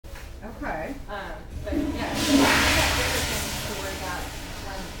Okay. But yeah, so I got bigger things to worry about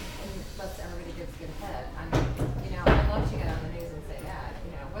unless everybody gives good head. I'd love to get on the news and say that,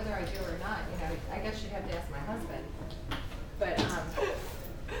 whether I do or not, I guess you'd have to ask my husband. But,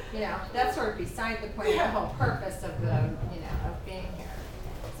 that's sort of beside the point of the whole purpose of of being here.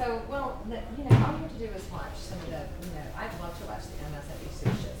 So, well, all you have to do is watch some of the, I'd love to watch the MSNBC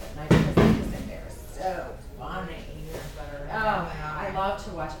shows at night because I just think they're so funny. Oh, I love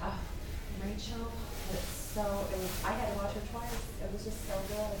to watch. Oh, Rachel, I had to watch her twice. It was just so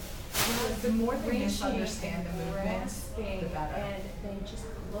good. The more they misunderstand the movements, the better. And they just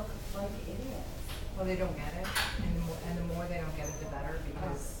look like idiots. Well, they don't get it, and the more they don't get it, the better,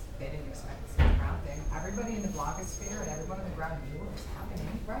 because they didn't expect the same crowd thing. Everybody in the blogosphere and everyone on the ground knew what was happening.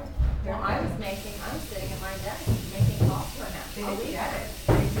 Right. Well, I'm sitting at my desk making calls for an They didn't get it.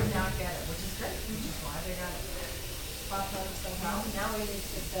 They did not get it, which is great, which is why they got it. Well, now we need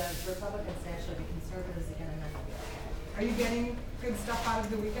to, the Republicans to actually be conservatives again, and then we'll be okay. Are you getting good stuff out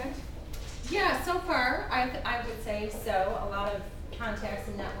of the weekend? Yeah, so far, I would say so. A lot of contacts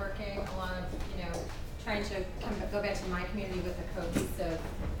and networking, a lot of, trying to go back to my community with a cohesive,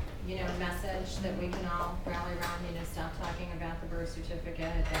 message that we can all rally around, stop talking about the birth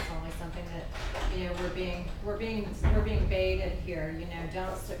certificate. That's only something that, we're being baited here,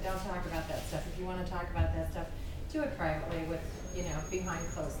 don't talk about that stuff. If you want to talk about that stuff, do it privately with, behind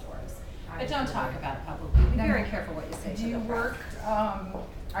closed doors. But don't talk about it publicly. Be very careful what you say to the press. Do you work,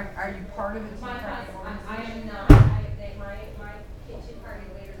 are you part of the Tea Party? I am not. My Tea Party